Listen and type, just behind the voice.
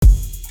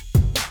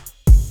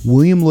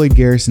William Lloyd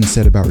Garrison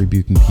said about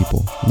rebuking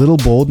people, "Little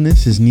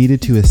boldness is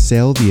needed to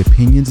assail the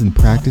opinions and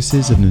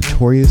practices of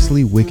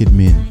notoriously wicked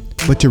men.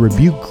 But to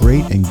rebuke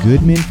great and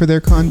good men for their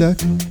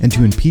conduct and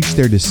to impeach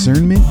their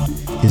discernment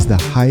is the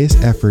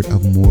highest effort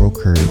of moral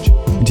courage."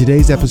 In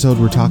today's episode,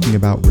 we're talking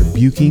about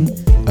rebuking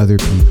other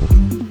people.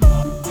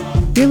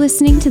 You're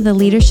listening to the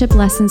Leadership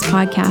Lessons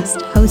podcast,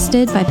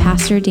 hosted by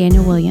Pastor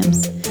Daniel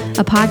Williams,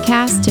 a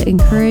podcast to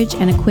encourage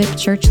and equip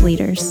church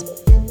leaders.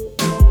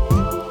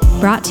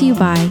 Brought to you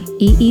by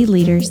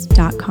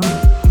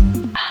eeleaders.com.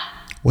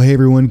 Well, hey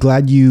everyone,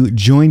 glad you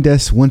joined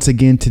us once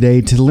again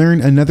today to learn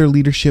another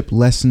leadership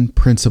lesson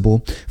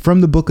principle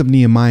from the book of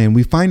Nehemiah. And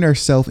we find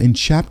ourselves in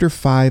chapter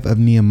 5 of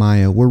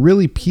Nehemiah, where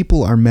really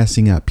people are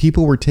messing up.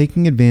 People were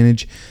taking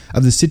advantage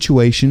of the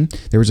situation.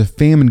 There was a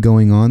famine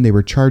going on. They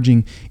were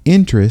charging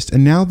interest,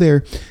 and now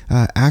they're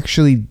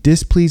actually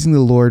displeasing the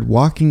Lord,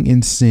 walking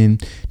in sin,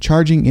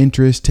 charging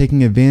interest,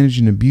 taking advantage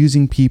and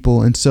abusing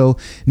people. And so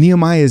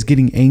Nehemiah is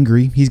getting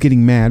angry. He's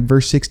getting mad.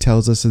 Verse 6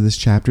 tells us of this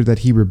chapter that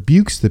he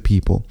rebukes the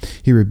people.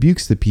 He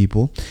rebukes the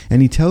people,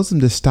 and he tells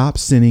them to stop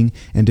sinning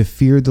and to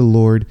fear the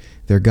Lord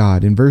their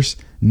God. In verse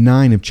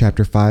 9 of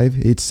chapter 5,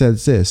 it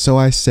says this, "So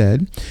I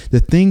said, the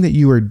thing that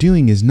you are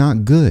doing is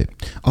not good.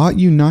 Ought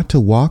you not to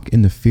walk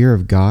in the fear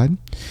of God,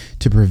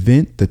 to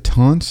prevent the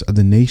taunts of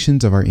the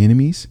nations of our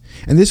enemies?"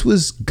 And this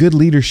was good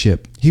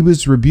leadership. He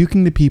was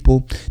rebuking the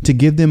people to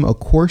give them a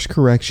course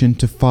correction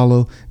to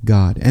follow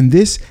God. And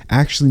this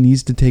actually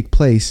needs to take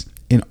place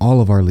in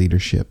all of our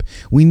leadership.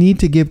 We need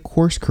to give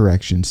course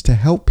corrections to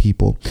help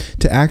people,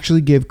 to actually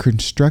give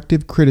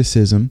constructive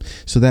criticism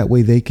so that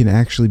way they can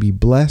actually be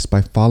blessed by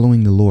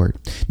following the Lord.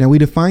 Now, we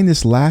defined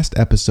this last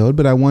episode,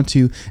 but I want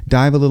to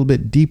dive a little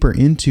bit deeper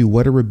into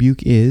what a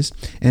rebuke is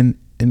and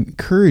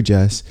encourage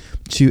us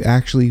to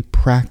actually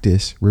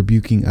practice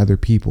rebuking other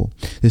people.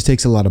 This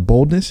takes a lot of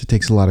boldness. It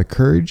takes a lot of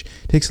courage.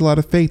 It takes a lot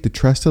of faith to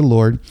trust the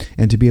Lord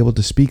and to be able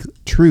to speak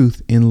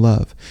truth in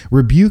love.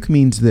 Rebuke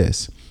means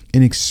this: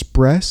 and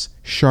express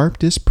sharp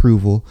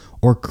disapproval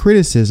or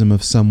criticism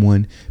of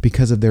someone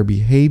because of their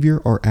behavior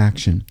or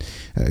action.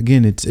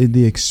 Again, it's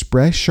the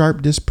express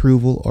sharp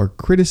disapproval or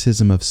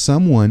criticism of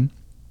someone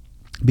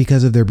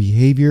because of their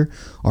behavior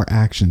or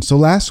action. So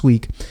last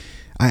week,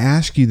 I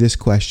asked you this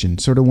question,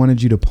 sort of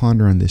wanted you to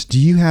ponder on this. Do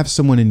you have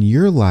someone in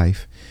your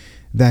life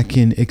that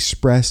can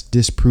express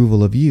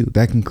disapproval of you,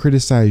 that can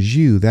criticize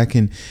you, that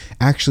can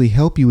actually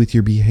help you with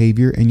your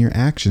behavior and your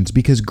actions?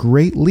 Because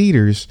great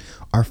leaders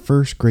are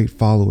first great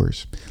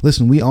followers.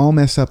 Listen, we all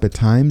mess up at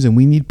times, and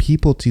we need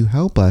people to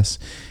help us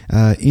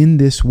in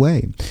this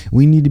way.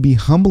 We need to be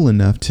humble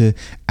enough to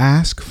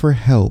ask for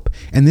help,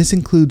 and this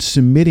includes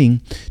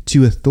submitting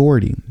to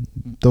authority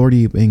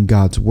in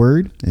God's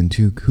word and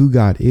to who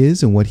God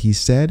is and what He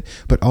said,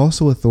 but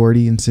also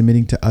authority in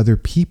submitting to other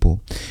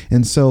people.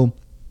 And so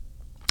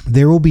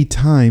there will be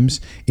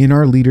times in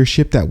our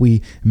leadership that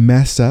we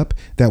mess up,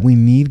 that we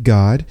need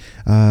God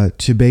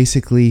to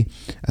basically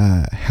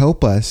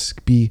help us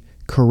be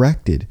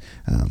corrected.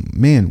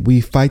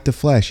 We fight the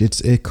flesh. It's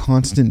a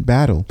constant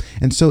battle.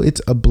 And so it's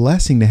a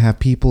blessing to have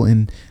people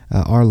in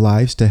our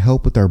lives to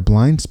help with our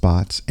blind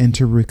spots and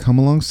to come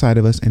alongside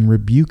of us and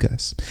rebuke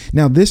us.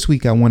 Now, this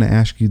week, I want to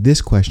ask you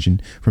this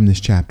question from this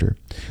chapter.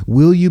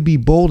 Will you be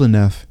bold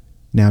enough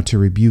now to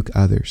rebuke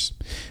others?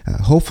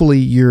 Hopefully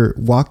you're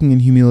walking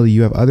in humility.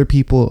 You have other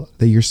people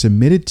that you're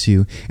submitted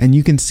to, and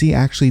you can see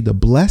actually the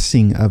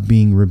blessing of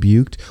being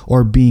rebuked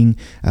or being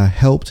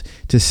helped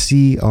to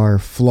see our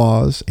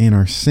flaws and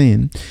our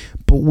sin.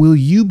 But will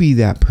you be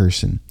that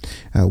person?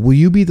 Will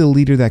you be the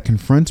leader that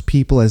confronts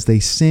people as they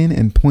sin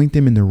and point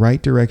them in the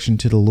right direction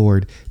to the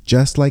Lord,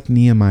 just like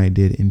Nehemiah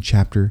did in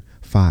chapter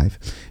 5?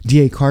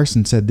 D.A.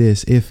 Carson said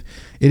this: "If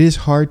it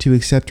is hard to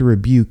accept a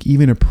rebuke,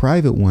 even a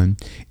private one,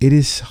 it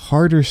is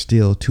harder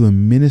still to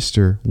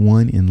administer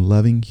one in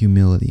loving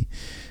humility."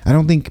 I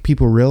don't think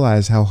people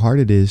realize how hard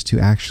it is to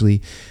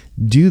actually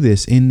do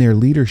this in their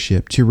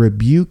leadership, to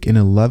rebuke in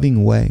a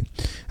loving way.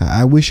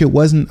 I wish it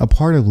wasn't a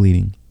part of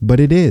leading, but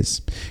it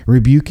is.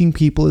 Rebuking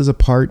people is a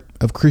part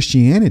of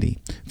Christianity.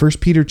 1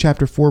 Peter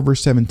chapter 4,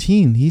 verse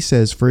 17, he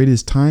says, "For it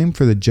is time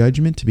for the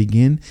judgment to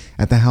begin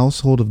at the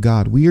household of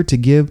God." We are to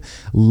give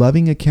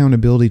loving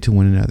accountability to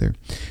one another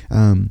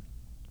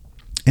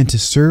and to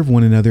serve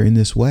one another in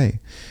this way.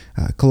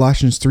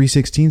 Colossians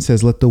 3:16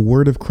 says, "Let the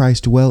word of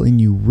Christ dwell in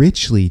you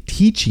richly,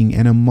 teaching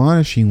and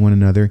admonishing one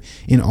another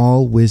in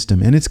all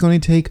wisdom." And it's going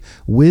to take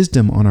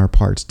wisdom on our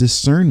parts,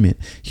 discernment,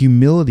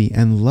 humility,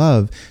 and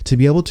love to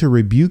be able to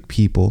rebuke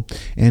people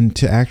and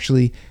to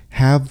actually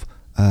have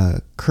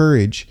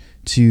courage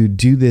to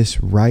do this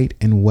right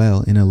and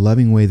well in a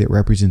loving way that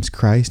represents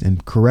Christ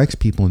and corrects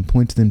people and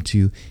points them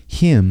to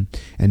Him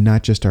and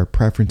not just our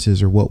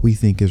preferences or what we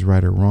think is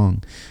right or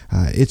wrong.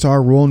 It's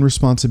our role and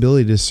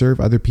responsibility to serve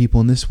other people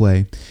in this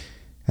way.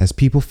 As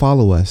people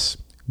follow us,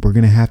 we're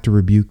going to have to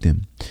rebuke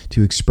them,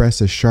 to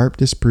express a sharp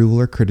disapproval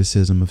or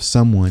criticism of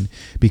someone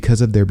because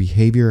of their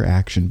behavior or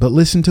action. But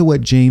listen to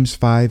what James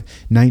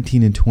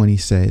 5:19 and 20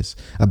 says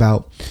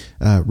about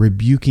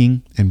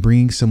rebuking and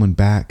bringing someone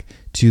back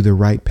to the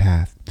right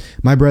path.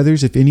 My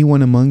brothers, if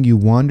anyone among you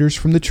wanders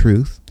from the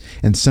truth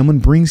and someone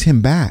brings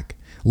him back,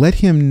 let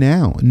him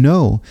now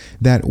know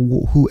that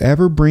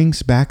whoever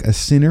brings back a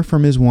sinner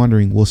from his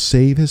wandering will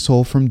save his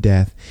soul from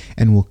death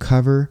and will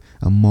cover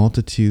a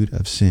multitude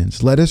of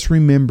sins. Let us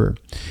remember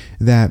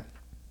that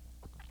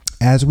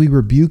as we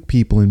rebuke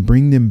people and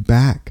bring them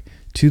back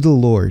to the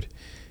Lord,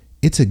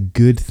 it's a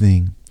good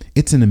thing.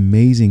 It's an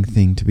amazing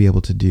thing to be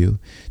able to do,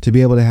 to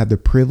be able to have the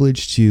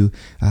privilege to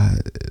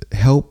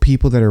help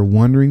people that are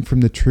wandering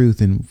from the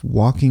truth and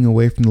walking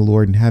away from the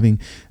Lord and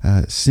having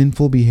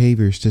sinful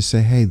behaviors, to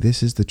say, hey,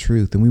 this is the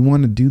truth. And we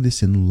want to do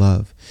this in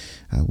love.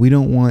 We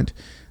don't want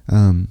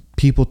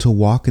people to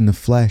walk in the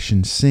flesh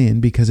and sin,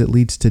 because it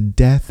leads to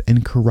death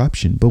and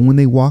corruption. But when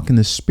they walk in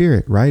the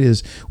Spirit, right,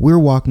 as we're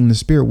walking in the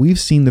Spirit, we've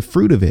seen the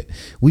fruit of it.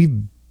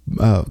 We've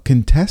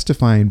can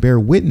testify and bear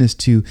witness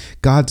to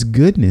God's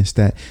goodness,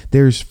 that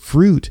there's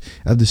fruit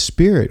of the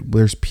Spirit.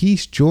 There's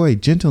peace, joy,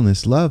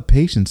 gentleness, love,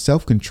 patience,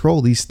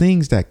 self-control, these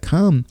things that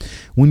come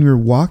when we're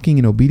walking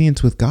in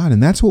obedience with God.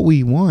 And that's what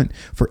we want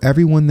for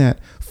everyone that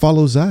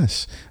follows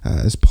us.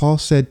 As Paul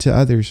said to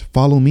others,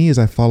 follow me as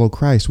I follow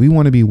Christ. We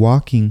want to be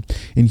walking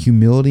in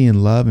humility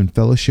and love and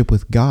fellowship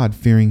with God,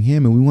 fearing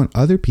Him. And we want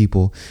other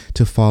people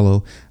to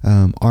follow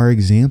our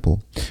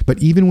example. But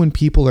even when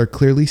people are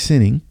clearly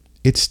sinning,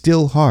 it's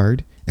still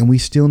hard, and we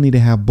still need to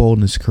have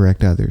boldness to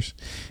correct others.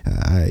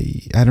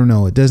 I don't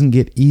know. It doesn't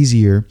get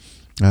easier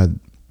the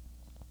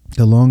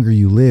longer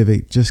you live.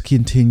 It just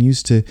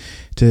continues to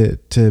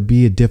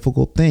be a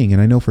difficult thing.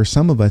 And I know for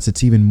some of us,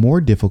 it's even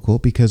more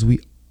difficult because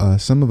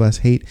some of us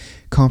hate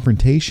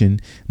confrontation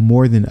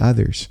more than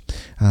others.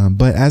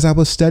 But as I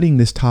was studying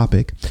this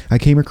topic, I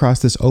came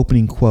across this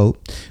opening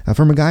quote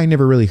from a guy I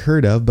never really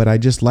heard of, but I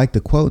just liked the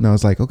quote, and I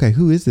was like, okay,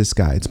 who is this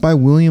guy? It's by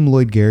William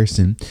Lloyd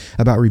Garrison,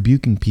 about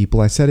rebuking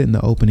people. I said it in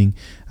the opening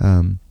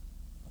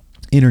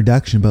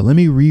introduction, but let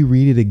me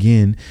reread it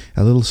again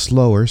a little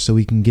slower so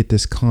we can get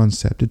this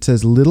concept. It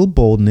says, little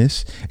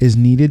boldness is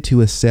needed to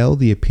assail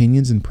the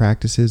opinions and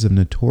practices of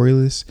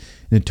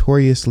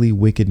notoriously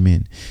wicked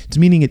men. It's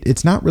meaning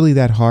it's not really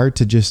that hard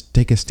to just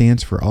take a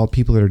stance for all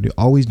people that are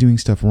always doing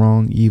stuff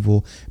wrong,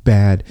 evil,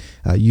 bad.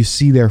 You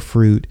see their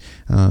fruit.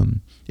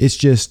 It's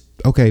just,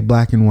 okay,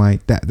 black and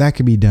white, that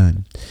could be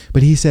done.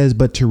 But he says,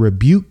 but to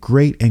rebuke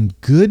great and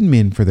good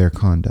men for their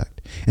conduct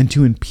and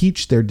to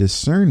impeach their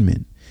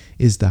discernment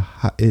is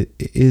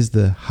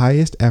the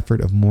highest effort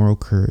of moral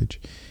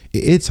courage.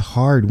 It's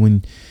hard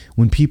when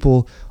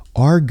people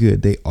are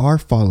good, they are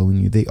following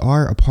you, they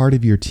are a part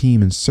of your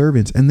team and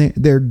servants, and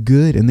they're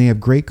good and they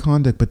have great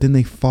conduct, but then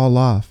they fall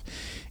off.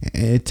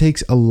 It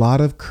takes a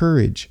lot of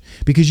courage,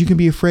 because you can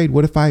be afraid.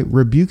 What if I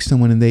rebuke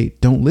someone and they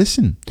don't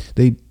listen?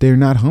 They're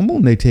not humble,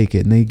 and they take it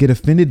and they get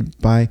offended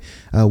by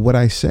what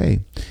I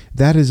say.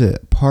 That is a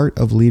part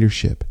of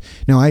leadership.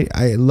 Now,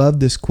 I love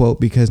this quote,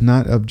 because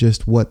not of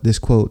just what this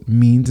quote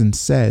means and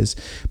says,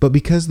 but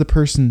because the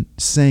person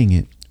saying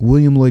it,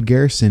 William Lloyd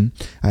Garrison,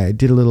 I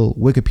did a little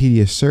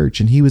Wikipedia search,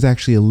 and he was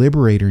actually a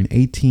liberator in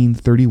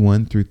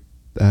 1831 through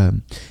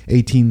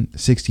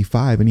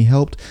 1865, and he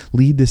helped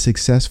lead the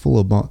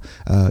successful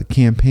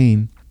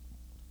campaign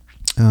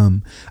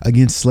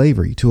against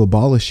slavery to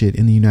abolish it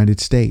in the United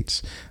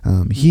States.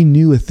 He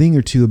knew a thing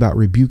or two about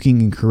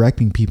rebuking and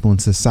correcting people in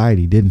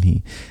society, didn't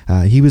he?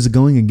 He was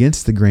going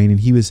against the grain, and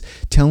he was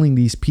telling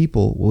these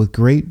people with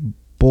great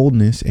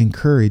boldness and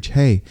courage,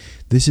 hey,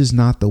 this is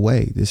not the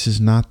way. This is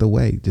not the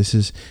way. This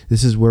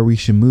is where we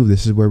should move.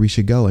 This is where we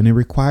should go. And it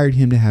required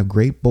him to have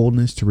great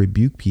boldness to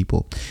rebuke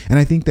people. And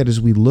I think that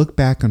as we look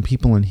back on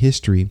people in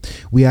history,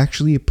 we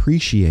actually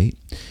appreciate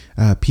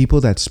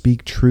people that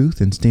speak truth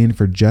and stand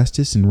for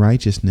justice and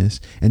righteousness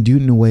and do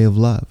it in a way of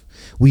love.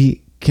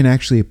 We can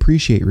actually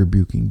appreciate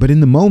rebuking, but in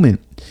the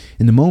moment,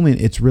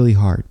 it's really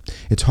hard.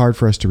 It's hard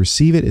for us to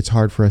receive it. It's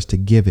hard for us to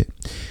give it.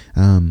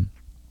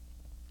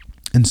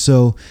 And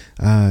so,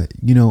 I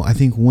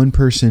think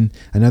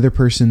another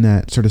person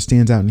that sort of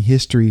stands out in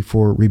history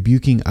for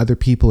rebuking other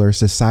people or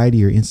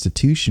society or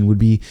institution would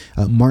be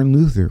Martin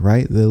Luther,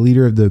 right? The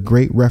leader of the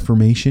Great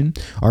Reformation,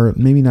 or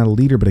maybe not a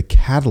leader, but a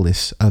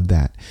catalyst of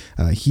that.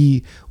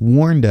 He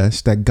warned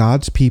us that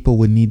God's people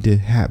would need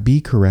to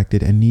be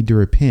corrected and need to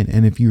repent.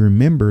 And if you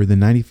remember the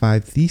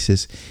 95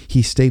 Thesis,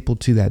 he stapled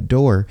to that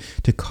door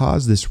to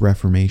cause this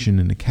Reformation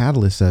and the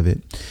catalyst of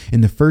it. In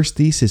the first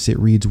thesis, it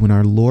reads, when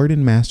our Lord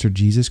and Master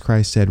Jesus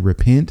Christ said,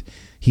 repent,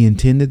 he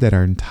intended that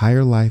our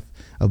entire life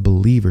of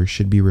believers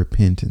should be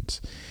repentance.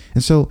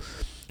 And so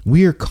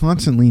we are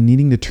constantly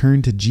needing to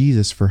turn to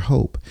Jesus for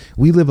hope.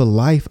 We live a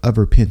life of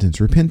repentance.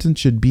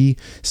 Repentance should be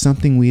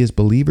something we as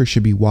believers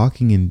should be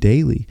walking in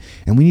daily.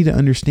 And we need to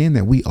understand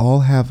that we all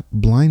have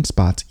blind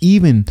spots,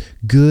 even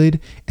good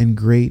and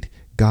great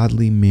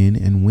godly men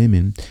and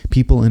women,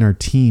 people in our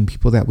team,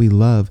 people that we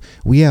love.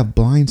 We have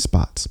blind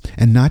spots,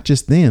 and not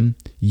just them,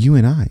 you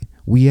and I.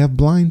 We have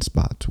blind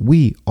spots.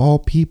 We, all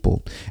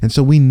people. And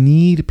so we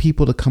need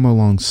people to come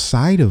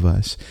alongside of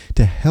us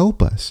to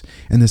help us.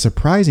 And the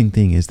surprising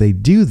thing is they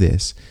do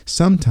this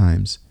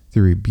sometimes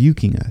through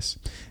rebuking us.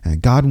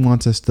 God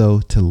wants us,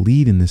 though, to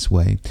lead in this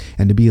way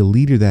and to be a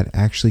leader that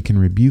actually can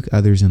rebuke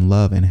others in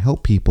love and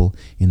help people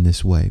in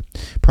this way.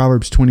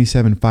 Proverbs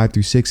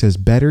 27:5-6 says,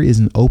 "Better is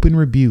an open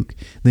rebuke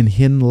than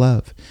hidden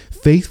love.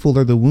 Faithful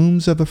are the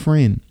wounds of a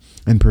friend,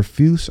 and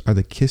profuse are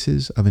the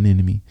kisses of an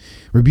enemy."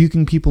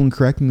 Rebuking people and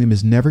correcting them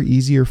is never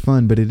easy or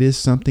fun, but it is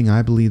something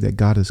I believe that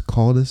God has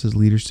called us as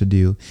leaders to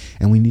do,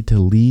 and we need to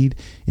lead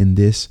in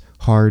this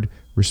hard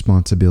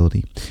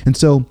responsibility. And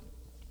so,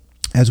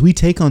 as we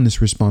take on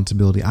this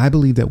responsibility, I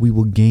believe that we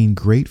will gain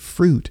great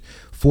fruit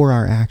for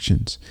our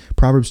actions.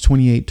 Proverbs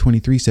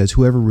 28:23 says,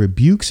 "Whoever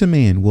rebukes a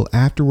man will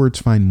afterwards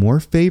find more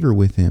favor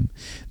with him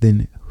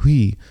than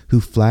he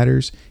who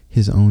flatters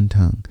his own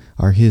tongue,"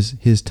 or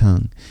his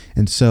tongue.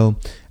 And so,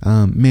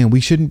 we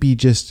shouldn't be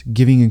just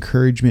giving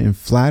encouragement and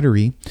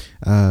flattery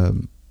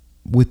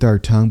with our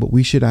tongue, but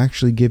we should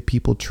actually give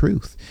people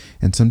truth.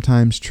 And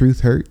sometimes truth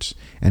hurts,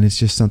 and it's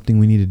just something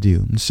we need to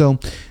do. And so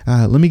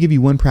let me give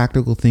you one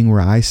practical thing where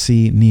I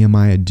see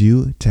Nehemiah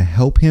do to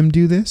help him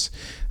do this,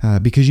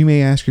 because you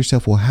may ask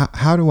yourself, well,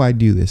 how do I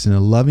do this in a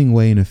loving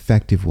way and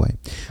effective way?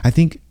 I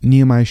think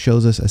Nehemiah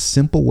shows us a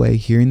simple way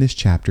here in this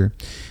chapter,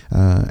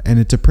 and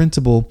it's a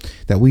principle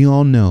that we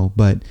all know,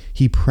 but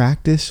he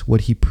practiced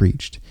what he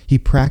preached. He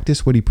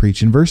practiced what he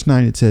preached. In verse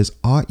 9, it says,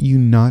 "Ought you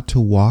not to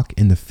walk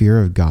in the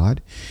fear of God?"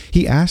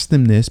 He asked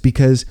them this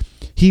because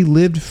he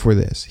lived for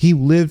this. He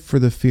lived for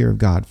the fear of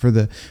God, for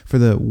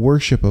the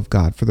worship of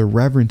God, for the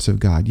reverence of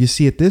God. You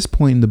see, at this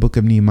point in the book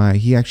of Nehemiah,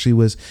 he actually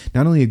was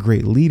not only a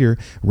great leader,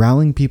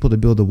 rallying people to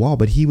build a wall,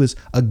 but he was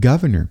a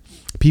governor.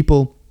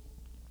 People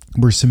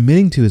were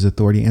submitting to his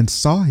authority and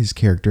saw his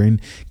character, and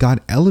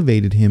God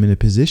elevated him in a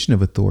position of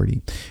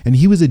authority. And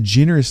he was a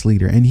generous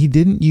leader, and he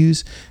didn't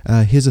use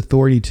his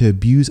authority to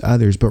abuse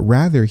others, but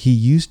rather he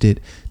used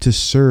it to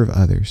serve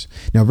others.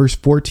 Now, verse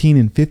 14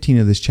 and 15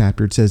 of this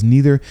chapter, it says,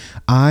 "Neither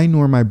I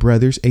nor my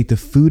brothers ate the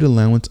food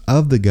allowance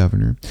of the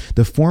governor.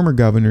 The former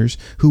governors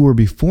who were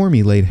before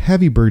me laid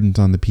heavy burdens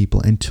on the people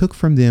and took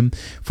from them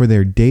for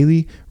their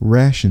daily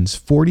rations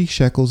 40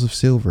 shekels of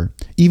silver.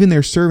 Even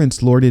their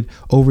servants lorded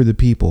over the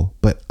people,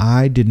 but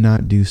I did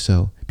not do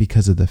so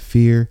because of the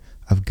fear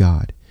of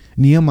God."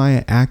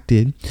 Nehemiah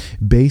acted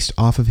based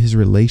off of his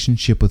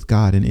relationship with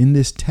God. And in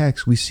this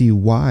text, we see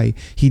why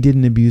he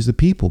didn't abuse the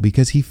people,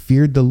 because he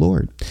feared the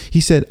Lord. He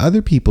said,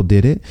 "Other people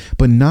did it,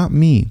 but not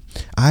me.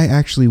 I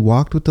actually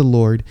walked with the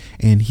Lord,"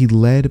 and he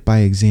led by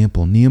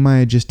example.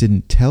 Nehemiah just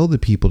didn't tell the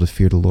people to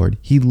fear the Lord.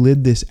 He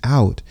lived this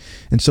out.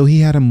 And so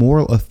he had a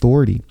moral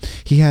authority.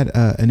 He had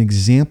an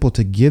example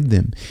to give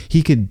them.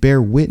 He could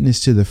bear witness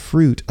to the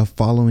fruit of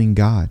following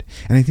God.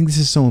 And I think this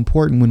is so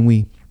important when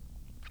we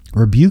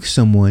rebuke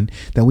someone,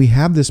 that we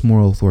have this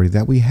moral authority,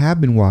 that we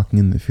have been walking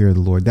in the fear of the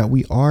Lord, that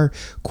we are,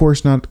 of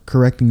course, not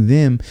correcting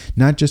them,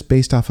 not just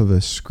based off of a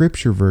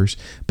scripture verse,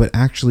 but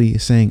actually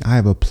saying, "I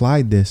have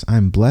applied this,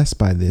 I'm blessed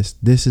by this,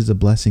 this is a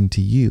blessing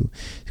to you."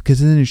 Because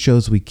then it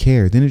shows we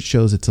care. Then it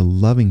shows it's a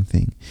loving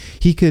thing.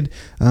 He could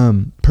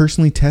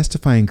personally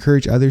testify,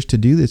 encourage others to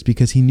do this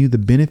because he knew the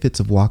benefits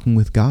of walking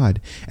with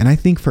God. And I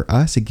think for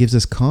us, it gives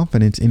us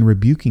confidence in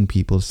rebuking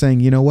people,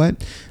 saying, "You know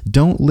what?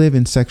 Don't live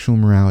in sexual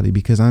immorality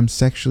because I'm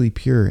sexually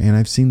pure and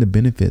I've seen the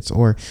benefits,"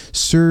 or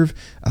serve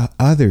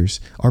others,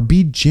 or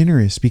be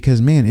generous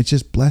because, man, it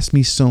just blessed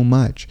me so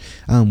much.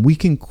 We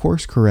can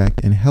course correct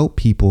and help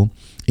people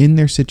in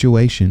their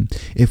situation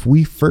if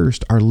we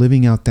first are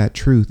living out that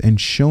truth and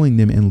showing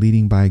them and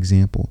leading by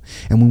example.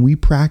 And when we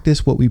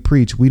practice what we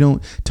preach, we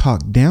don't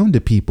talk down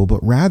to people,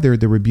 but rather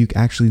the rebuke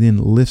actually then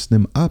lifts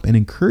them up and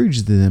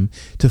encourages them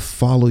to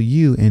follow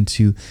you and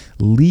to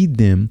lead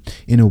them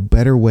in a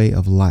better way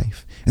of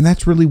life. And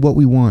that's really what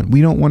we want.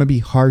 We don't want to be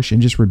harsh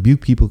and just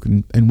rebuke people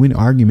and win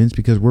arguments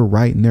because we're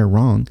right and they're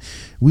wrong.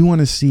 We want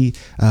to see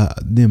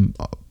them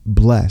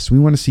blessed. We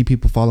want to see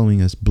people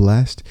following us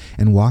blessed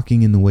and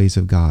walking in the ways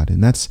of God.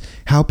 And that's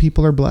how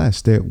people are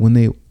blessed, that when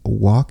they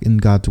walk in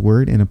God's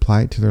word and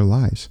apply it to their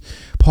lives.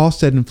 Paul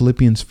said in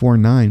Philippians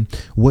 4:9,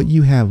 "What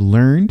you have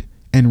learned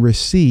and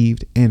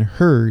received and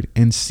heard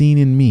and seen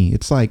in me."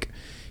 It's like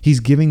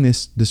he's giving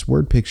this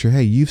word picture.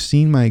 Hey, you've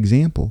seen my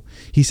example.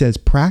 He says,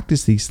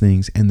 practice these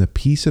things and the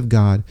peace of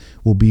God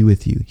will be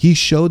with you. He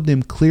showed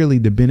them clearly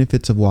the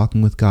benefits of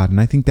walking with God. And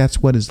I think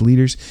that's what as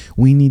leaders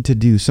we need to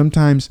do.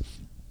 Sometimes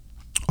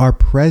our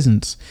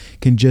presence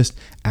can just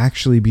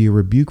actually be a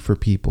rebuke for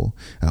people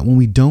when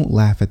we don't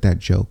laugh at that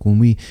joke, when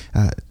we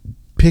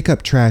pick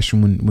up trash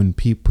when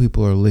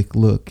people are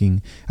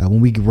looking, when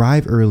we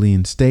arrive early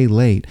and stay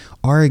late.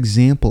 Our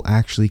example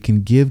actually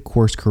can give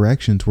course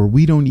corrections where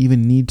we don't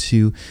even need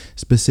to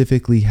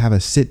specifically have a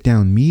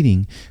sit-down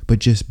meeting, but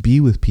just be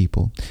with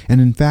people.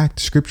 And in fact,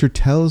 Scripture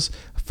tells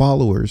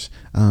followers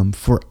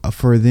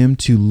for them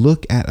to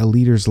look at a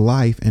leader's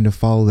life and to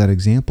follow that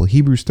example.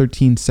 Hebrews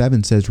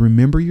 13:7 says,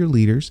 "Remember your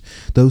leaders,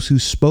 those who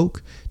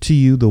spoke to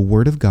you the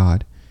word of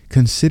God.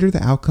 Consider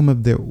the outcome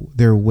of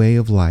their way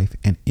of life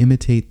and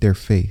imitate their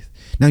faith."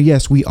 Now,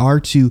 yes, we are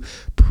to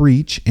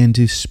preach and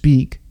to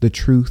speak the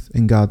truth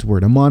in God's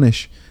word.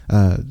 Admonish,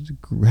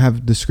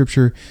 have the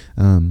Scripture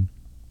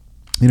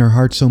in our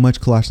hearts so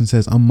much, Colossians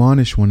says,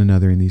 admonish one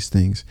another in these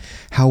things.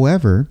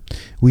 However,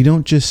 we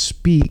don't just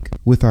speak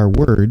with our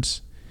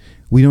words.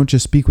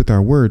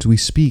 We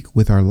speak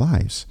with our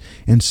lives.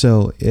 And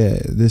so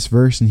this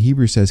verse in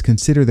Hebrews says,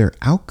 consider their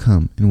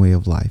outcome and way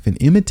of life and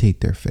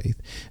imitate their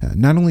faith.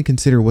 Not only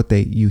consider what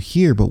you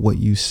hear, but what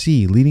you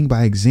see. Leading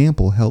by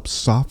example helps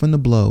soften the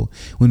blow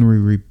when we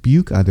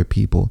rebuke other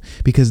people,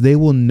 because they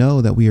will know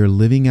that we are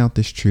living out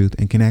this truth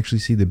and can actually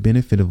see the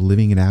benefit of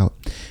living it out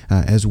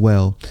as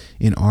well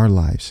in our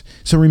lives.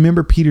 So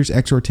remember Peter's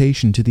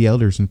exhortation to the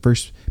elders in 1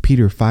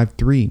 Peter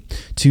 5:3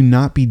 to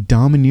not be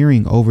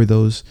domineering over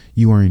those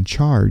you are in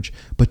charge,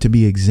 but to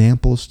be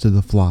examples to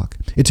the flock.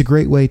 It's a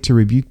great way to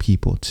rebuke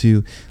people,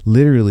 to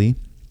literally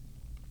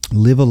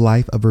live a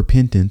life of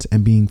repentance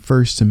and being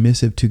first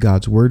submissive to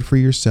God's word for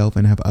yourself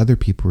and have other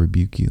people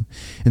rebuke you.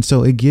 And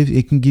so it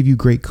can give you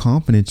great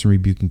confidence in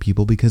rebuking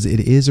people, because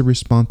it is a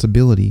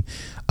responsibility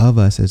of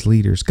us as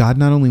leaders. God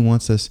not only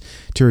wants us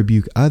to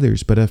rebuke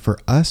others, but for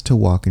us to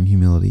walk in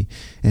humility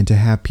and to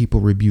have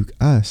people rebuke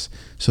us,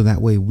 so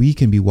that way we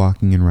can be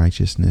walking in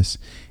righteousness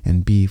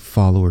and be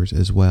followers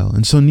as well.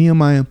 And so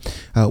Nehemiah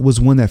was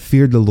one that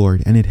feared the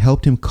Lord, and it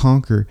helped him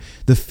conquer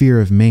the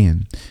fear of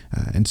man.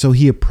 And so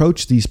he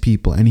approached these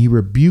people and he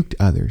rebuked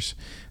others.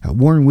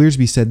 Warren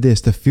Wiersbe said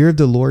this: the fear of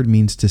the Lord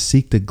means to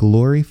seek to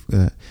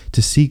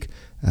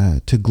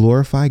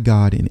glorify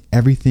God in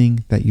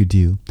everything that you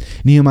do.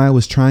 Nehemiah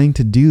was trying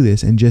to do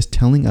this and just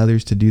telling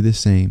others to do the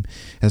same.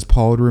 As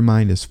Paul would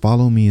remind us,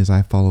 follow me as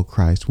I follow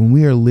Christ. When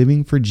we are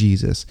living for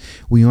Jesus,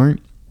 we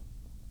aren't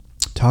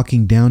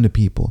talking down to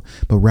people,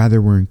 but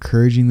rather we're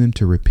encouraging them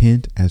to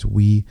repent as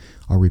we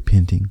are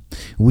repenting.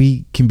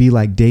 We can be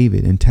like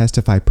David and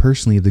testify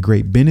personally of the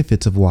great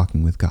benefits of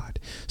walking with God.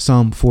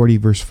 Psalm 40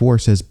 verse 4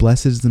 says,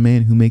 blessed is the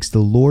man who makes the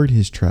Lord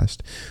his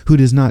trust, who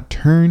does not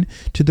turn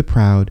to the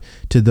proud,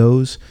 to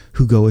those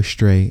who go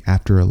astray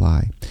after a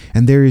lie.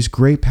 And there is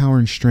great power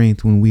and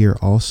strength when we are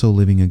also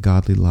living a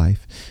godly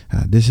life.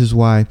 This is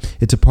why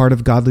it's a part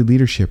of godly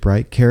leadership,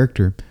 right?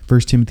 Character. 1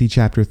 Timothy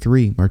chapter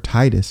 3, or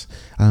Titus.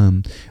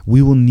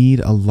 We will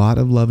need a lot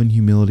of love and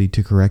humility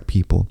to correct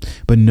people,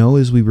 but know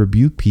as we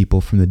rebuke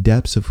people from the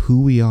depths of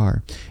who we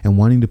are and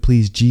wanting to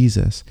please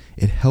Jesus,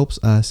 it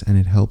helps us and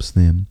it helps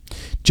them.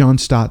 John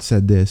Stott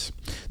said this: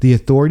 the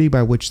authority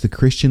by which the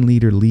Christian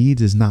leader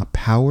leads is not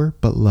power,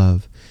 but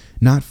love,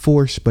 not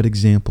force, but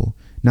example,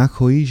 not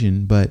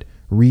cohesion, but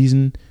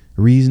reasoned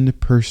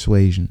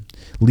persuasion.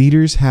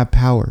 Leaders have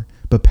power,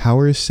 but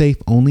power is safe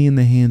only in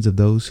the hands of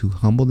those who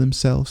humble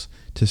themselves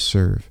to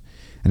serve.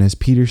 And as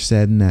Peter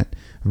said in that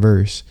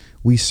verse,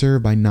 we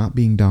serve by not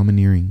being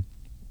domineering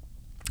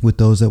with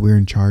those that we're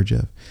in charge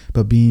of,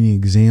 but being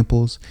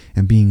examples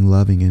and being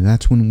loving. And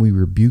that's when we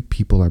rebuke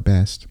people our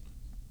best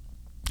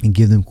and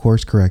give them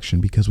course correction,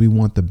 because we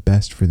want the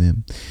best for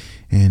them.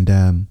 And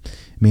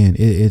man,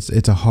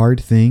 it's a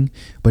hard thing,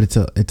 but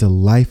it's a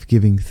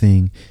life-giving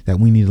thing that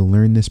we need to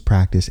learn this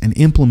practice and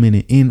implement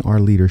it in our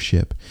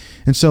leadership.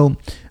 And so,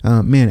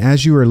 man,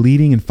 as you are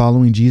leading and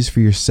following Jesus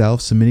for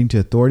yourself, submitting to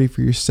authority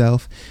for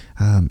yourself,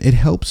 it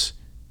helps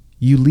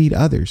you lead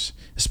others,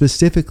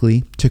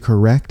 specifically to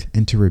correct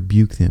and to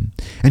rebuke them.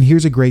 And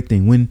here's a great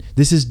thing: when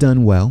this is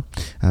done well,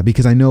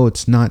 because I know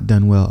it's not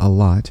done well a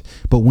lot,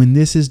 but when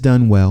this is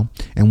done well,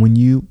 and when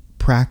you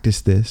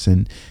practice this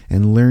and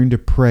learn to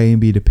pray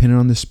and be dependent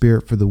on the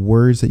Spirit for the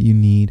words that you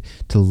need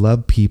to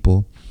love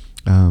people,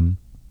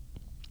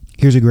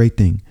 here's a great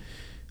thing: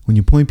 when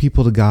you point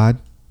people to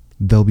God,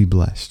 they'll be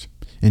blessed.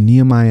 In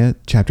Nehemiah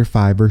chapter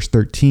 5, verse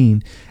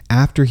 13,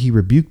 after he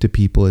rebuked the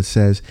people, it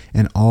says,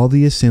 and all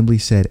the assembly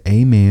said,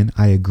 Amen.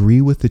 I agree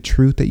with the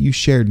truth that you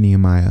shared,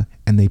 Nehemiah.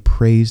 And they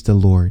praised the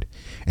Lord.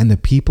 And the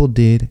people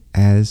did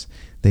as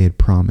they had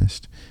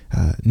promised.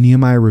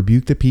 Nehemiah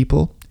rebuked the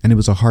people, and it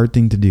was a hard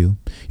thing to do.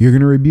 You're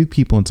going to rebuke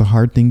people, and it's a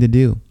hard thing to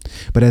do.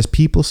 But as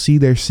people see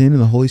their sin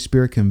and the Holy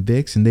Spirit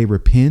convicts and they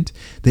repent,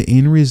 the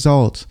end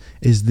result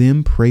is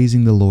them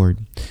praising the Lord.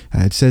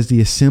 It says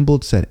the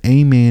assembled said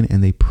amen,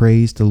 and they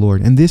praised the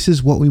Lord. And this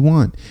is what we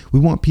want. We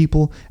want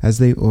people, as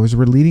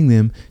we're leading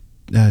them,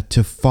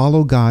 to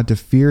follow God, to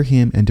fear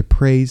Him, and to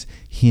praise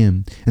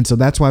Him. And so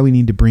that's why we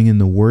need to bring in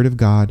the Word of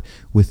God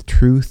with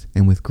truth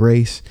and with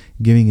grace,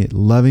 giving it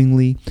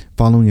lovingly,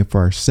 following it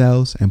for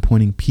ourselves, and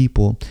pointing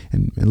people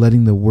and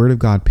letting the Word of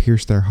God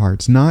pierce their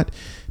hearts. Not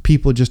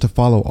people just to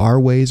follow our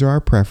ways or our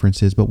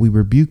preferences, but we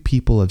rebuke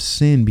people of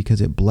sin because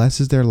it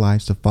blesses their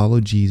lives to follow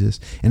Jesus,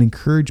 and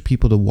encourage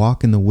people to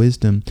walk in the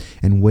wisdom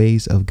and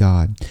ways of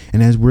God.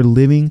 And as we're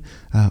living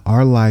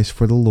our lives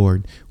for the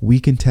Lord,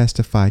 we can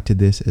testify to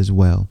this as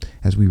well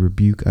as we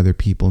rebuke other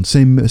people. And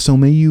so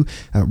may you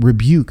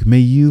rebuke, may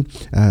you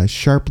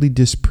sharply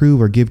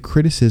disprove or give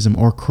criticism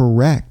or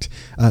correct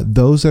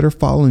those that are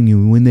following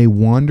you when they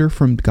wander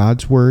from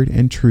God's word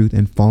and truth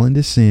and fall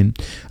into sin.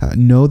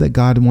 Know that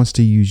God wants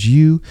to use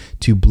you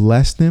to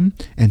bless them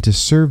and to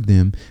serve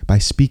them by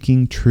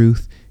speaking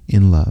truth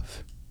in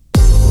love.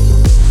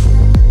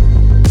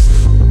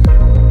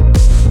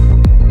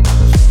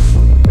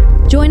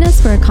 Join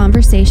us for for a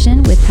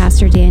conversation with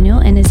Pastor Daniel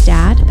and his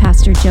dad,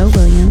 Pastor Joe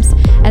Williams,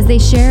 as they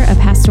share a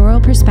pastoral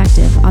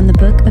perspective on the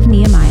book of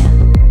Nehemiah.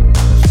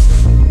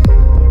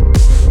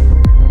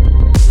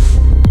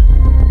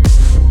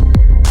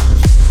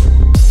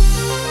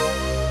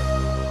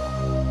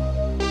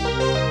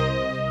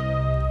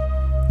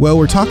 Well,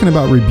 we're talking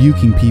about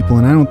rebuking people,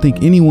 and I don't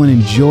think anyone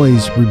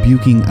enjoys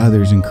rebuking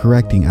others and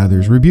correcting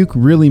others. Rebuke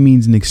really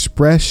means an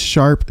express,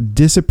 sharp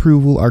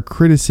disapproval or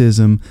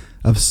criticism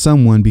of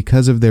someone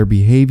because of their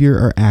behavior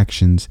or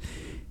actions.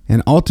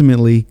 And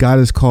ultimately, God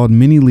has called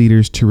many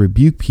leaders to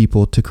rebuke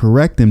people, to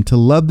correct them, to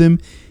love them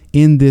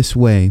in this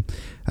way.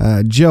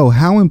 Joe,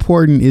 how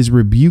important is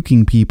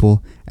rebuking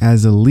people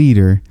as a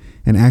leader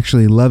and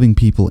actually loving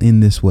people in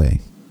this way?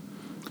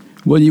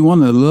 Well, you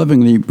want to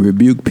lovingly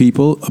rebuke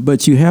people,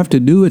 but you have to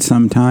do it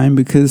sometime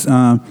because,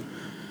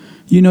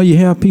 you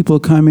have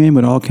people come in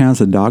with all kinds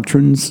of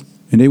doctrines,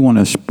 and they want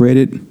to spread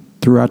it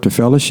throughout the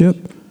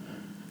fellowship,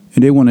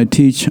 and they want to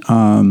teach,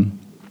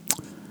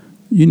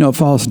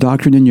 false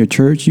doctrine in your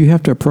church. You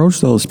have to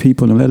approach those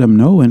people and let them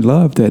know in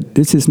love that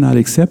this is not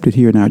accepted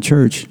here in our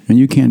church, and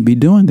you can't be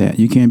doing that.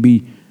 You can't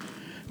be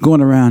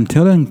going around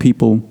telling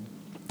people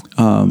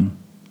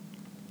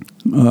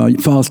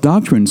false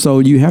doctrine. So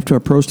you have to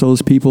approach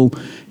those people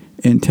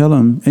and tell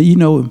them,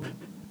 and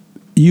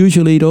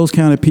usually those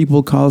kind of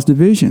people cause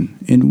division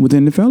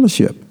within the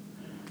fellowship.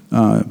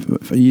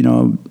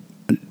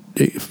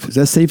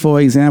 Let's say, for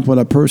example,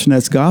 a person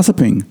that's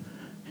gossiping,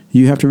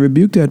 you have to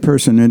rebuke that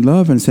person in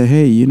love and say,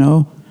 hey,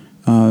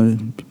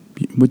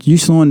 but you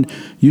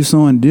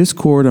sowing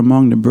discord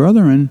among the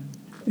brethren,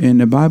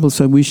 and the Bible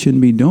said we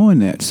shouldn't be doing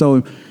that.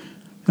 So,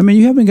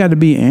 you haven't got to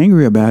be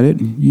angry about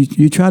it.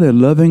 You try to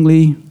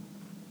lovingly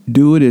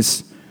do it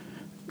as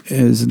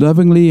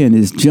lovingly and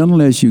as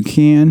gentle as you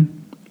can,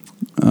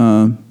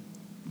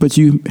 but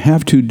you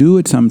have to do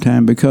it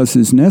sometime because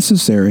it's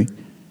necessary,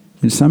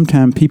 and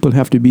sometimes people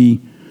have to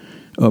be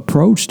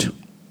approached.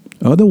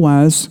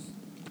 Otherwise,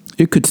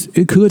 it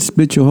could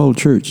split your whole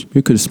church.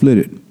 It could split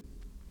it.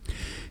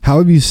 How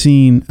have you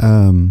seen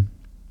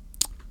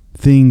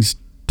things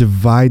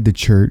divide the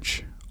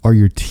church or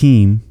your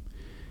team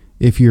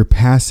if you're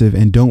passive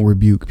and don't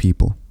rebuke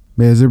people?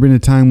 Has there been a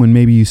time when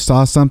maybe you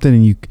saw something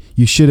and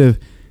you should have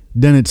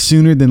done it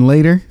sooner than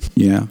later?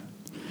 Yeah.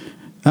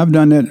 I've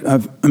done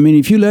that.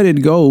 If you let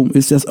it go,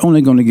 it's just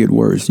only going to get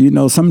worse.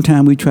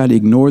 Sometimes we try to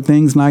ignore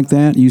things like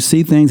that. You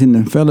see things in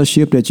the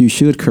fellowship that you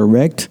should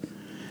correct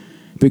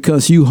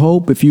because you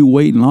hope if you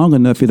wait long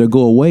enough, it'll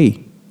go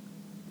away.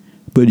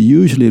 But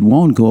usually it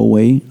won't go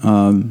away.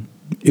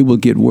 It will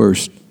get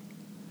worse.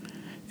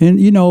 And,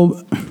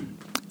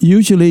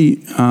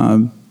 usually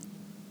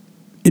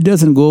it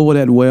doesn't go over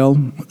that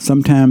well.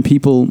 Sometimes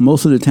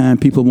most of the time,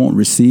 people won't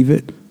receive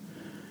it.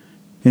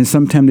 And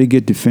sometimes they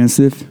get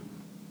defensive.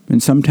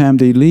 And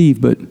sometimes they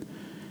leave. But,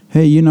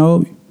 hey,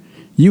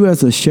 you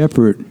as a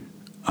shepherd,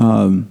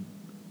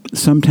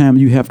 sometimes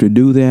you have to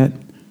do that.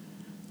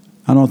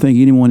 I don't think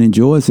anyone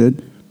enjoys it.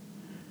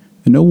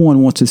 And no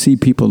one wants to see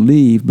people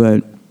leave.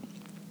 But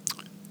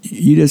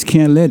you just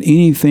can't let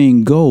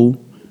anything go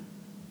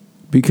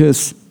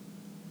because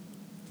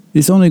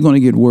it's only going to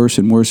get worse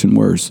and worse and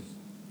worse.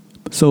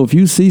 So if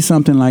you see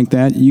something like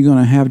that, you're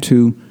going to have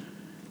to,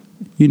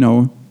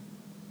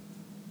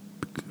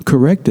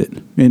 correct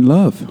it in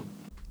love.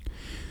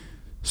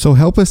 So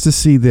help us to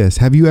see this.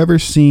 Have you ever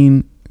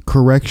seen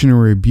correction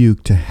or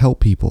rebuke to help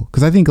people?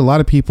 Because I think a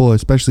lot of people,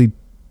 especially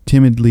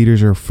timid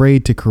leaders, are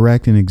afraid to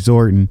correct and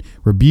exhort and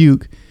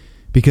rebuke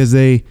because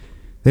they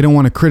don't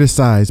want to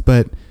criticize.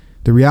 But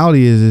the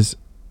reality is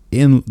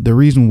the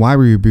reason why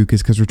we rebuke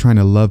is because we're trying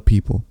to love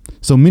people.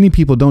 So many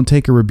people don't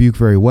take a rebuke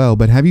very well,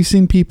 but have you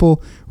seen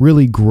people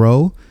really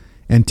grow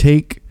and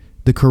take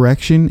the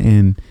correction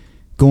and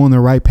go on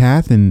the right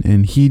path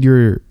and heed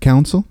your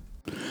counsel?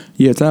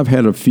 Yes, I've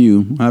had a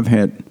few. I've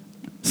had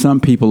some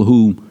people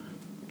who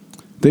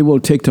they will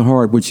take to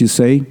heart what you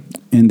say,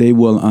 and they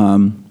will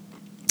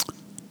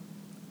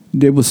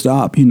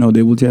stop.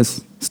 They will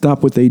just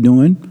stop what they're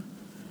doing,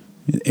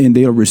 and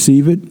they'll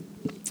receive it,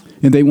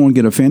 and they won't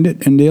get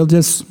offended, and they'll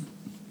just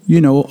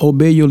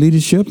obey your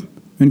leadership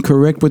and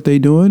correct what they're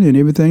doing, and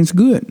everything's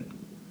good.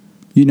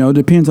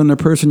 Depends on the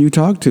person you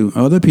talk to.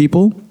 Other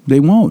people, they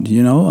won't,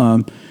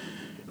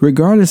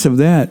 regardless of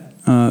that,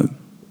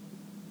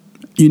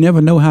 you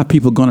never know how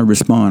people are going to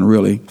respond,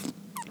 really,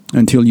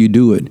 until you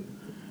do it.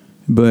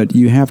 But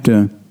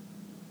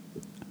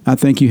I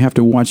think you have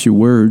to watch your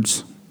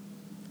words.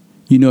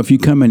 If you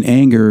come in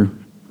anger,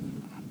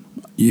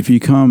 if you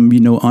come,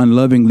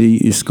 unlovingly,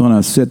 it's going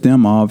to set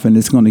them off, and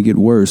it's going to get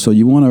worse. So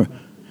you want to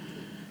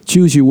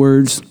choose your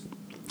words.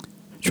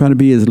 Try to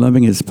be as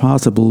loving as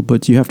possible,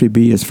 but you have to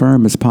be as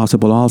firm as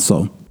possible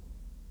also.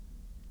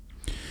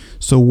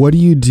 So what do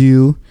you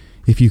do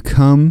if you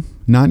come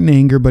not in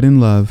anger but in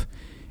love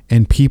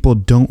and people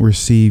don't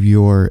receive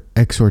your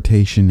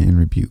exhortation and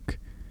rebuke?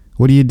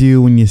 What do you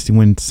do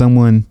when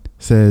someone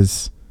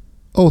says,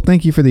 "Oh,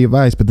 thank you for the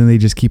advice," but then they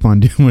just keep on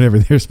doing whatever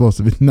they're supposed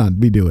to not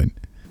be doing?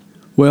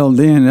 Well,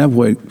 then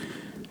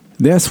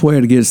that's where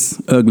it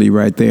gets ugly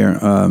right there.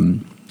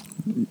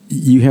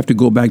 You have to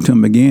go back to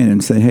them again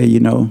and say, hey,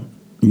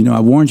 I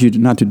warned you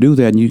not to do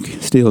that, and you're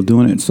still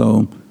doing it.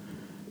 So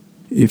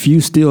if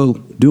you still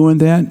doing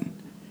that,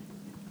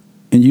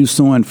 and you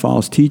sowing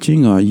false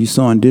teaching, or you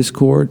sowing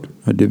discord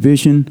or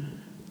division,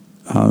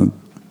 I'm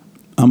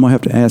going to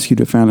have to ask you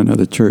to find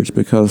another church,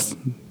 because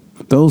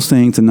those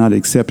things are not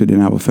accepted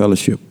in our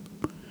fellowship.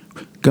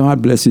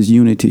 God blesses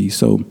unity,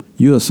 so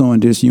you are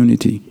sowing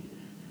disunity.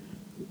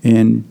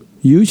 And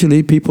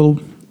usually people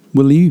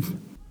will leave.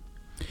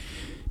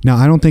 Now,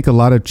 I don't think a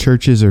lot of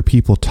churches or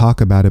people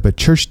talk about it, but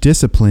church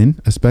discipline,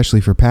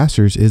 especially for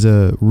pastors, is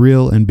a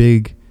real and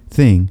big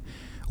thing.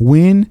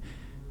 When,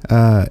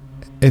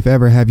 if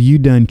ever, have you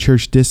done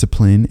church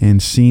discipline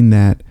and seen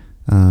that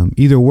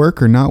either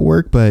work or not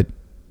work, but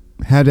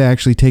had to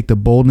actually take the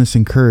boldness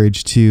and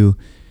courage to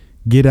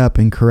get up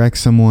and correct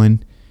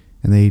someone,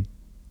 and they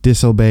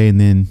disobey, and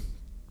then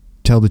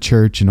tell the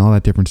church and all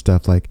that different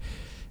stuff? Like,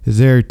 is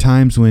there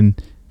times when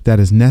that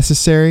is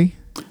necessary?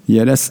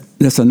 Yeah, that's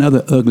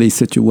another ugly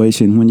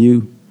situation.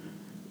 When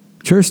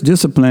church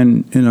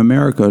discipline in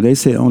America, they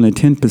say only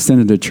 10%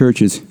 of the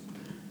churches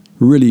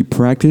really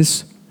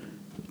practice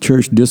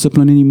church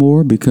discipline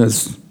anymore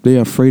because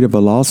they're afraid of a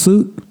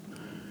lawsuit.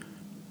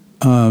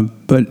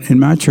 But in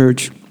my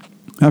church,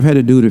 I've had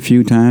to do it a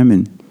few times,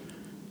 and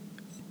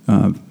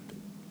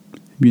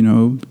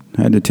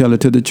had to tell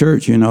it to the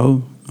church.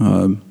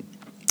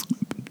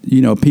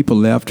 People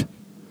left.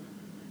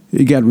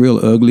 It got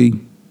real ugly.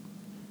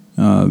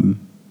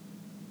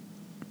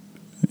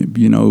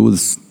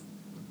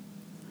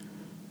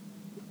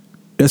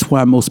 That's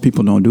why most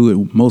people don't do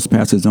it. Most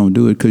pastors don't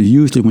do it, because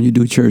usually when you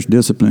do church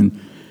discipline,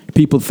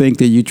 people think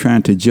that you're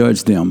trying to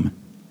judge them.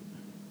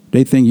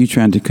 They think you're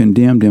trying to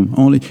condemn them.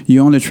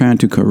 You're only trying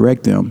to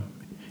correct them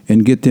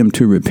and get them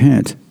to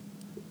repent.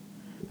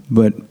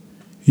 But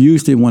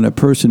usually when a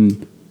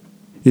person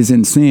is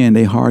in sin,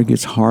 their heart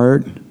gets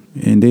hard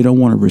and they don't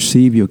want to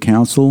receive your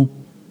counsel.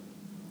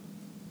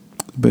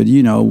 But,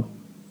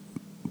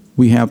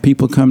 we have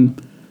people come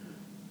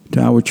to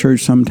our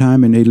church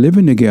sometime and they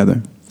living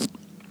together,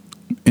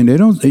 and they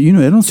don't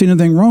see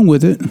anything wrong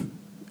with it.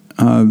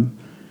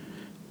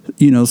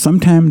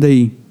 Sometimes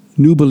they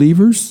new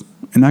believers,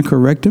 and I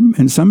correct them,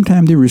 and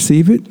sometimes they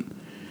receive it.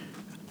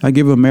 I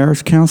give them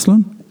marriage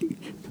counseling,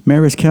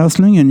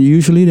 and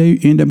usually they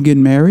end up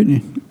getting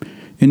married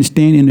and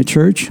staying in the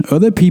church.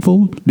 Other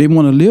people, they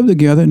want to live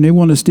together and they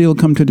want to still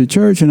come to the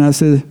church, and I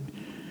said,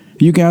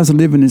 you guys are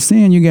living in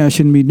sin, you guys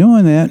shouldn't be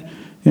doing that.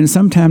 And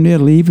sometimes they'll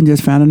leave and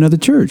just find another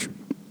church.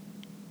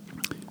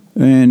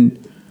 And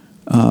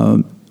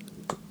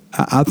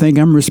I think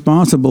I'm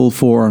responsible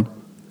for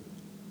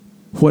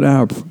what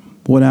I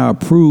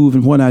approve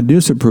and what I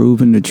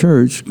disapprove in the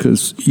church,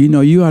 because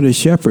you are the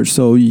shepherd.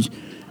 So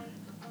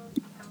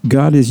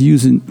God is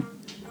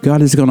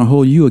going to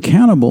hold you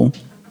accountable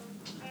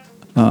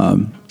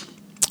to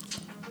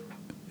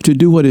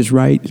do what is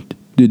right,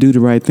 to do the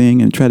right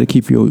thing, and try to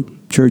keep your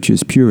church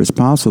as pure as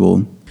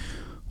possible.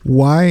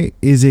 Why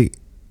is it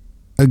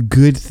a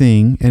good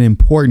thing and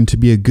important to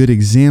be a good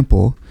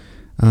example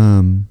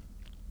when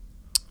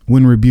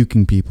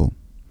rebuking people?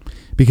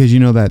 Because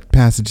that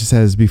passage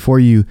says, before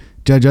you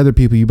judge other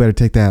people, you better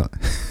take that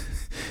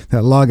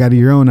log out of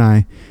your own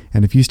eye.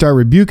 And if you start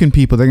rebuking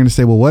people, they're going to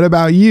say, well, what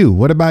about you?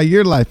 What about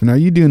your life? And are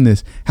you doing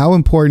this? How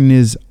important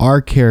is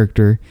our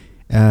character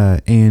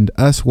and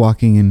us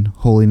walking in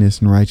holiness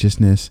and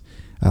righteousness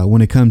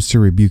when it comes to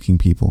rebuking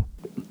people?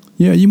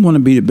 Yeah, you want to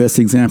be the best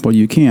example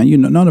you can.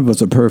 None of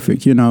us are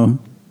perfect,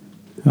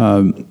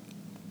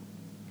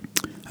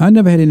 I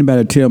never had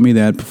anybody tell me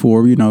that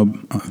before,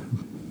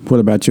 what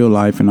about your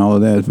life and all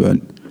of that.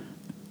 But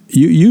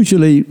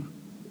usually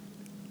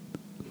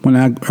when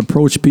I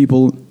approach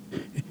people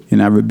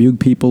and I rebuke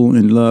people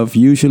in love,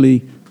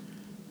 usually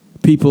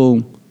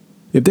people,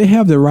 if they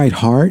have the right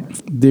heart,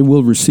 they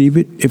will receive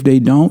it. If they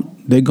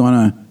don't, they're going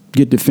to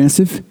get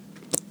defensive.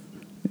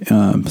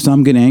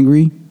 Some get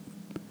angry.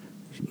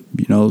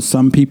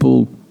 Some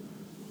people,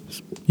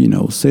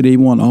 say they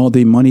want all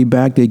their money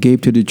back they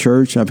gave to the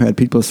church. I've had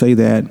people say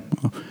that,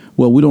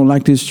 well, we don't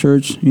like this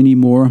church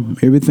anymore.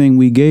 Everything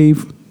we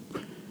gave,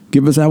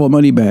 give us our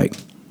money back.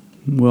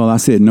 Well, I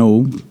said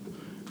no,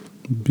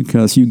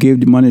 because you gave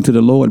the money to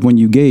the Lord when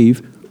you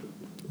gave.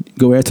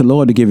 Go ask the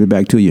Lord to give it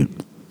back to you.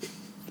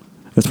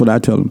 That's what I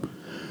tell them.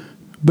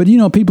 But,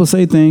 people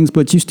say things,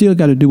 but you still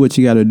got to do what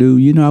you got to do.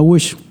 I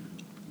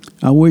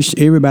wish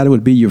everybody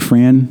would be your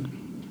friend,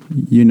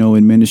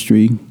 in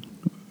ministry.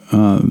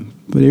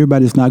 But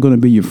everybody's not going to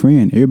be your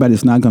friend.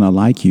 Everybody's not going to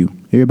like you.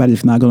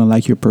 Everybody's not going to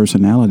like your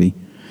personality.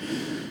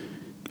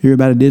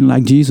 Everybody didn't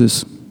like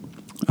Jesus.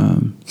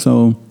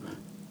 So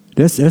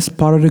that's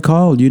part of the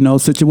call.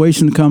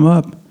 Situations come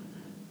up.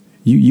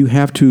 You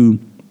have to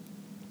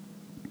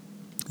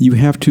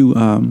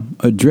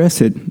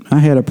address it. I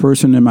had a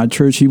person in my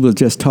church, he was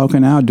just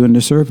talking out during the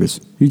service.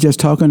 He's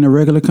just talking a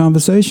regular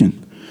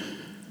conversation.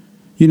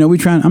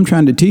 I'm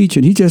trying to teach,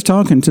 and he's just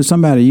talking to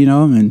somebody,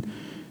 and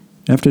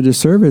after the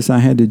service, I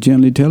had to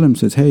gently tell him,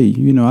 says, hey,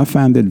 I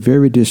find that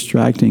very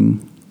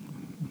distracting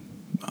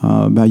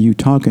by you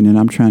talking, and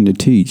I'm trying to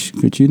teach.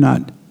 Could you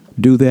not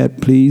do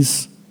that,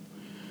 please?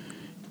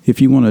 If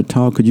you want to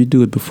talk, could you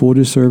do it before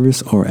the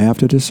service or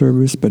after the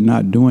service, but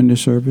not during the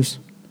service?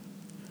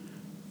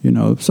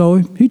 So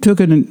he took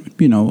it and,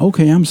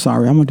 okay, I'm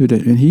sorry, I'm going to do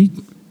that. And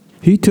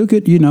he took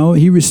it,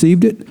 he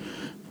received it,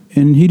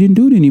 and he didn't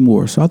do it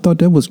anymore. So I thought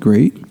that was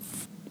great.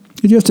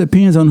 It just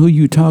depends on who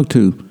you talk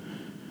to.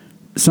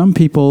 Some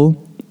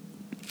people,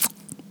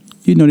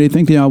 they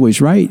think they're always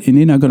right, and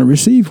they're not going to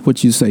receive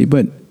what you say.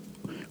 But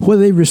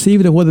whether they receive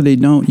it or whether they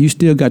don't, you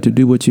still got to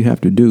do what you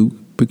have to do,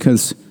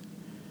 because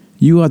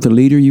you are the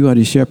leader, you are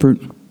the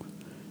shepherd,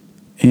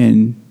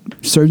 and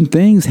certain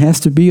things has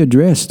to be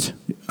addressed.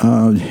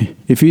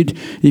 If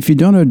you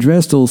don't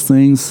address those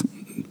things,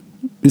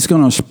 it's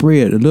going to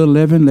spread. A little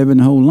leaven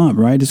the whole lump,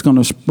 right? It's going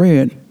to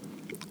spread.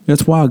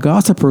 That's why a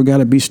gossiper got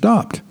to be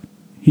stopped.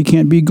 He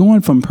can't be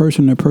going from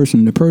person to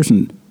person to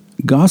person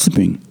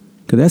gossiping,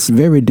 because that's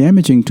very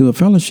damaging to a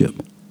fellowship.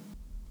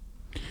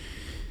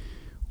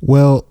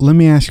 Well, let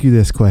me ask you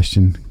this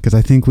question, because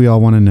I think we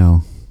all want to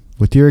know.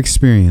 With your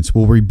experience,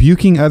 will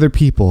rebuking other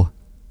people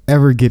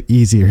ever get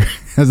easier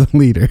as a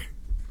leader?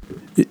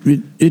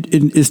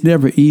 It's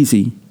never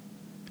easy.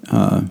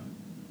 Paul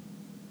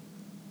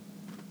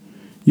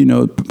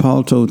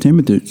told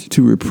Timothy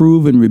to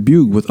reprove and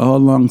rebuke with all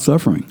long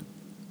suffering.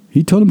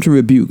 He told him to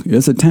rebuke.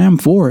 There's a time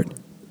for it.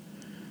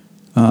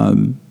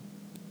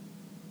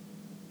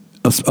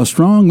 A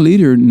strong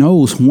leader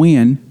knows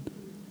when,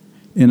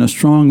 and a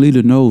strong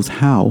leader knows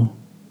how,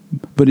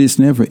 but it's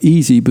never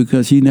easy,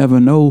 because you never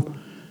know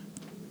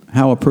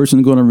how a person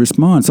is going to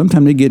respond.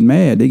 Sometimes they get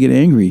mad, they get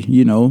angry,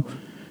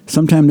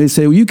 Sometimes they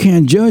say, well, you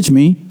can't judge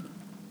me.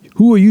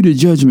 Who are you to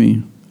judge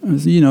me?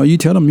 You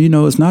tell them,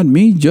 it's not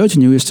me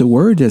judging you. It's the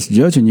word that's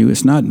judging you.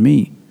 It's not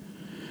me.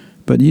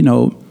 But,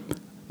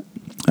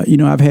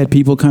 I've had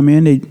people come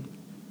in,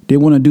 they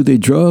want to do their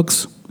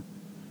drugs.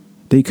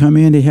 They come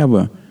in, they have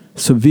a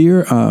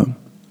severe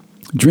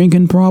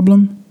drinking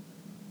problem.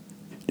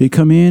 They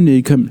come in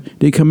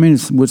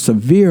with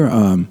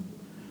severe,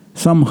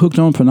 some hooked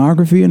on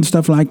pornography and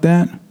stuff like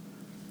that.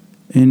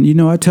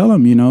 And, I tell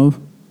them,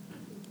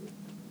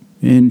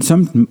 and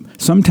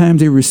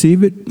sometimes they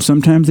receive it,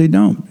 sometimes they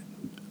don't.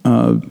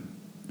 But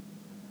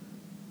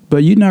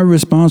you're not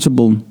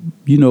responsible,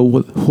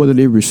 whether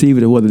they receive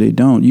it or whether they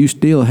don't. You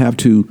still have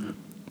to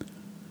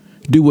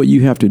do what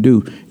you have to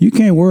do. You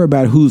can't worry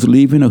about who's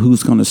leaving or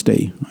who's going to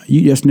stay.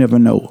 You just never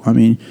know. I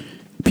mean,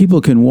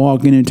 people can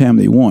walk anytime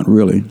they want,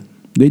 really.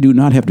 They do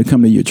not have to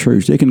come to your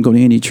church. They can go to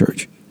any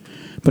church.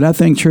 But I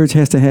think church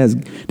have to have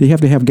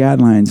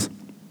guidelines.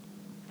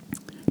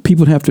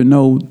 People have to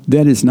know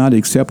that is not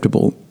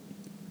acceptable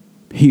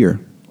here.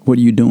 What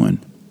are you doing?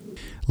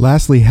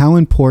 Lastly, how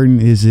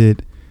important is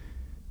it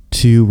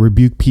to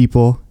rebuke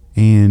people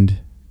and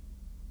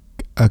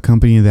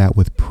accompany that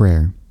with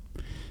prayer?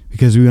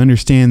 Because we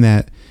understand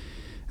that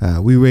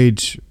we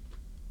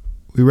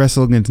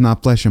wrestle against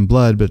not flesh and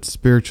blood, but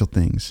spiritual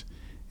things.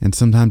 And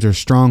sometimes there's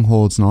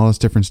strongholds and all this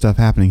different stuff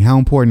happening. How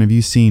important have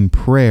you seen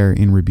prayer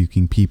in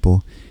rebuking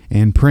people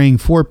and praying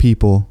for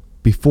people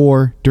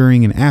before,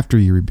 during, and after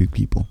you rebuke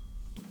people?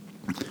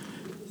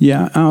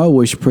 Yeah, I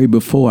always pray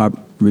before I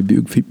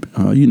rebuke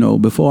people.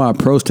 Before I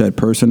approach that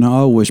person, I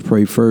always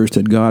pray first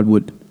that God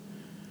would,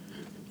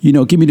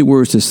 give me the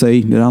words to say,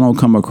 that I don't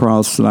come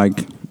across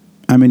like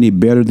I'm any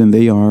better than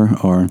they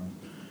are, or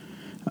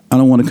I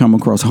don't want to come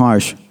across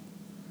harsh.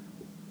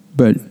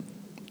 But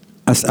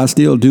I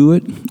still do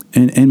it,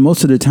 and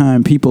most of the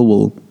time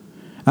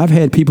I've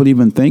had people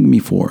even thank me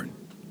for it,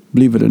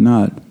 believe it or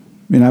not.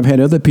 And I've had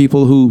other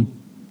people who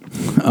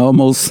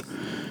almost,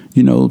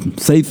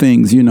 say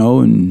things,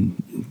 and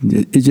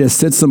it just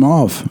sets them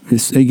off.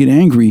 They get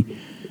angry.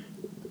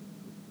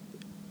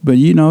 But,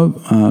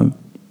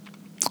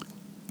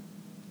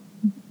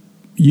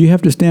 you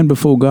have to stand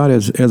before God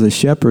as a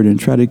shepherd and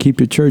try to keep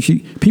the church.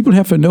 People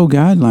have to know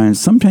guidelines.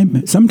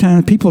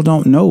 Sometimes people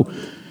don't know.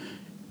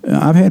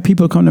 I've had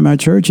people come to my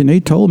church and they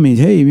told me,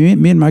 hey,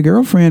 me and my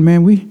girlfriend,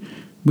 man, we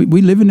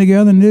living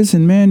together in this,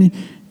 and man,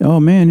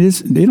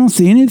 they don't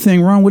see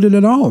anything wrong with it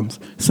at all.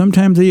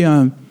 Sometimes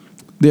they're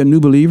new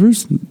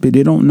believers, but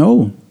they don't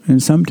know.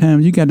 And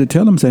sometimes you got to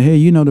tell them, say,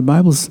 hey, the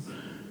Bible's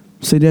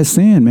say that's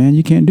sin, man.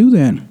 You can't do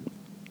that.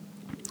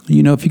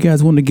 If you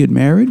guys want to get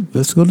married,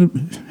 let's go to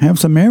have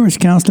some marriage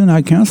counseling.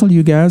 I counsel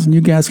you guys, and you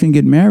guys can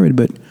get married,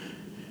 but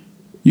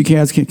you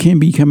guys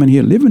can't be coming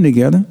here living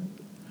together.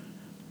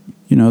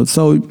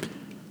 So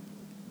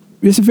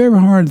it's a very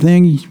hard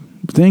thing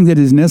that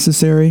is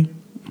necessary.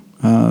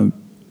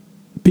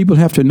 People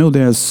have to know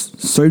there's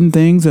certain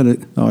things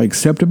that are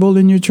acceptable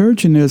in your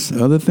church, and there's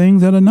other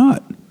things that are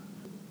not.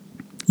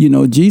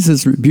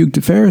 Jesus rebuked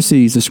the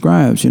Pharisees, the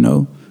scribes, he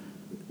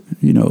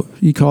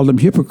called them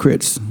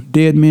hypocrites,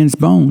 dead men's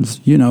bones,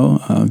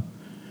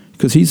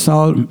 because he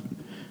saw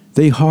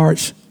their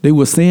hearts, they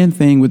were saying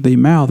things with their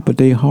mouth, but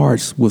their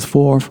hearts was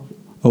far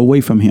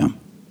away from him.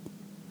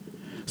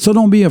 So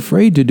don't be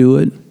afraid to do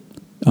it.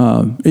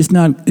 It's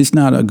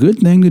not a good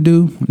thing to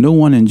do. No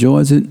one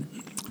enjoys it,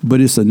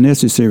 but it's a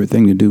necessary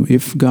thing to do.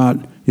 If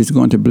God is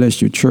going to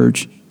bless your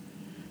church,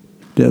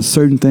 there are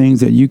certain things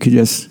that you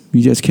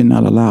just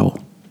cannot allow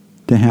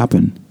to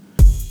happen.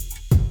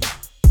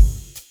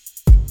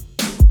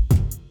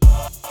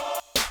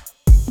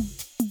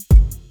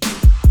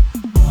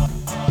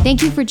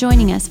 Thank you for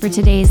joining us for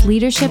today's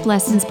Leadership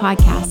Lessons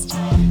podcast.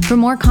 For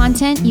more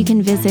content, you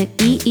can visit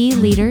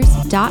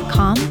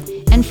eeleaders.com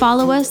and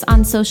follow us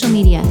on social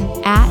media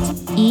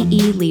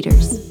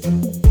 @eeleaders.